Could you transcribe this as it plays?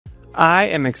I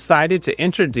am excited to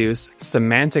introduce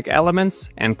semantic elements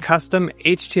and custom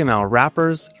HTML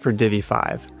wrappers for Divi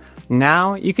 5.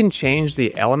 Now you can change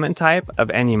the element type of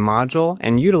any module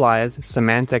and utilize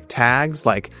semantic tags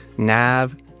like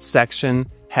nav, section,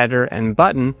 header, and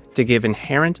button to give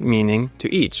inherent meaning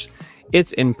to each.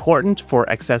 It's important for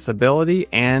accessibility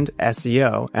and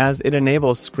SEO as it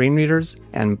enables screen readers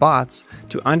and bots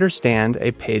to understand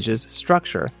a page's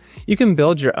structure. You can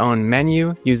build your own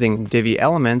menu using Divi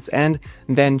elements and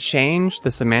then change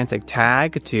the semantic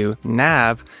tag to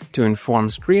nav to inform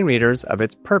screen readers of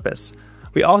its purpose.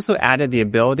 We also added the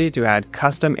ability to add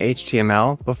custom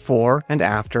HTML before and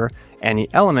after any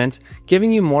element,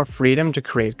 giving you more freedom to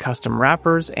create custom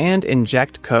wrappers and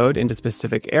inject code into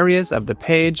specific areas of the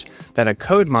page that a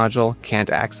code module can't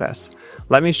access.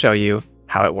 Let me show you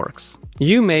how it works.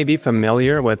 You may be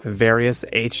familiar with various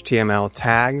HTML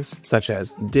tags such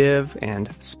as div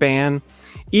and span.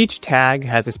 Each tag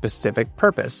has a specific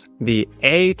purpose. The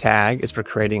A tag is for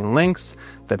creating links,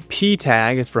 the P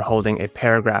tag is for holding a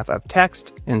paragraph of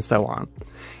text, and so on.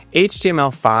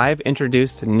 HTML5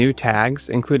 introduced new tags,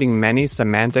 including many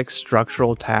semantic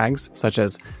structural tags such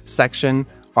as section,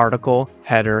 article,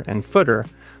 header, and footer.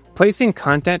 Placing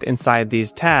content inside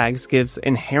these tags gives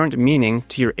inherent meaning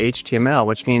to your HTML,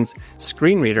 which means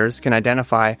screen readers can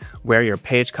identify where your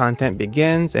page content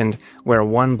begins and where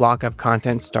one block of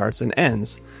content starts and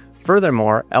ends.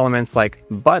 Furthermore, elements like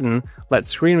button let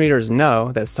screen readers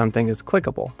know that something is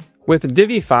clickable. With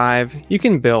Divi 5, you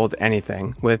can build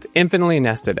anything with infinitely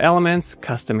nested elements,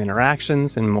 custom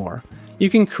interactions, and more. You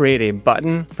can create a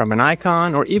button from an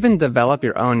icon or even develop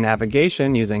your own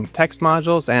navigation using text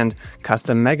modules and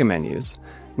custom mega menus.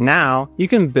 Now, you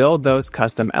can build those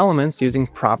custom elements using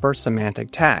proper semantic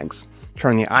tags.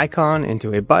 Turn the icon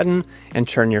into a button and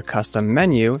turn your custom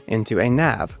menu into a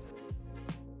nav.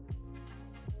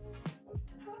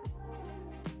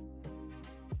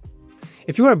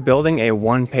 If you are building a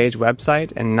one-page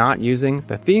website and not using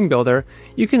the theme builder,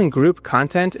 you can group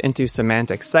content into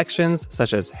semantic sections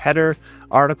such as header,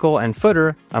 article, and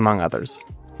footer, among others.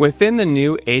 Within the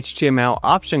new HTML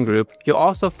option group, you'll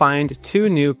also find two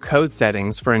new code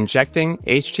settings for injecting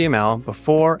HTML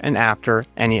before and after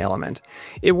any element.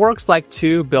 It works like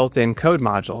two built-in code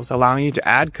modules, allowing you to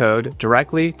add code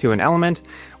directly to an element,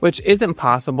 which isn't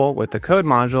possible with the code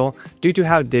module due to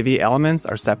how Divi elements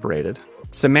are separated.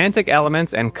 Semantic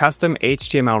elements and custom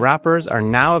HTML wrappers are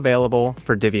now available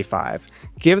for Divi 5.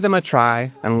 Give them a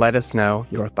try and let us know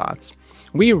your thoughts.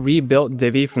 We rebuilt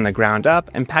Divi from the ground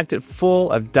up and packed it full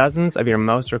of dozens of your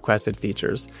most requested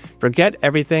features. Forget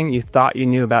everything you thought you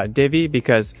knew about Divi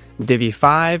because Divi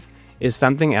 5 is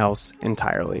something else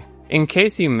entirely. In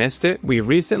case you missed it, we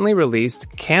recently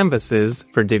released canvases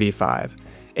for Divi 5.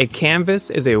 A canvas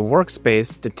is a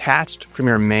workspace detached from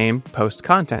your main post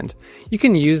content. You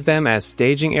can use them as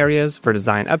staging areas for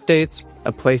design updates,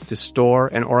 a place to store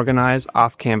and organize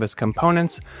off-canvas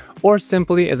components, or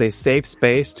simply as a safe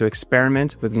space to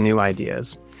experiment with new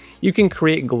ideas. You can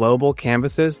create global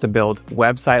canvases to build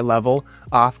website-level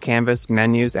off-canvas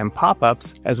menus and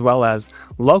pop-ups, as well as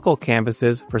local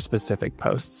canvases for specific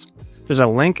posts. There's a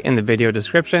link in the video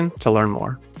description to learn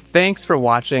more. Thanks for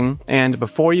watching, and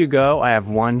before you go, I have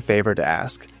one favor to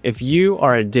ask. If you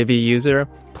are a Divi user,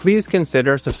 please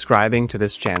consider subscribing to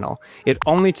this channel. It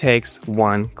only takes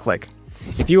one click.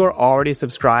 If you are already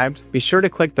subscribed, be sure to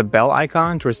click the bell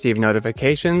icon to receive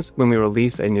notifications when we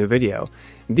release a new video.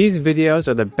 These videos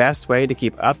are the best way to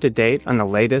keep up to date on the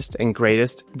latest and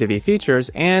greatest Divi features,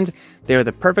 and they are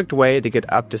the perfect way to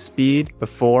get up to speed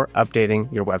before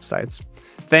updating your websites.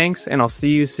 Thanks, and I'll see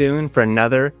you soon for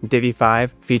another Divi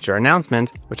 5 feature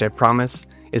announcement, which I promise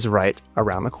is right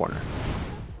around the corner.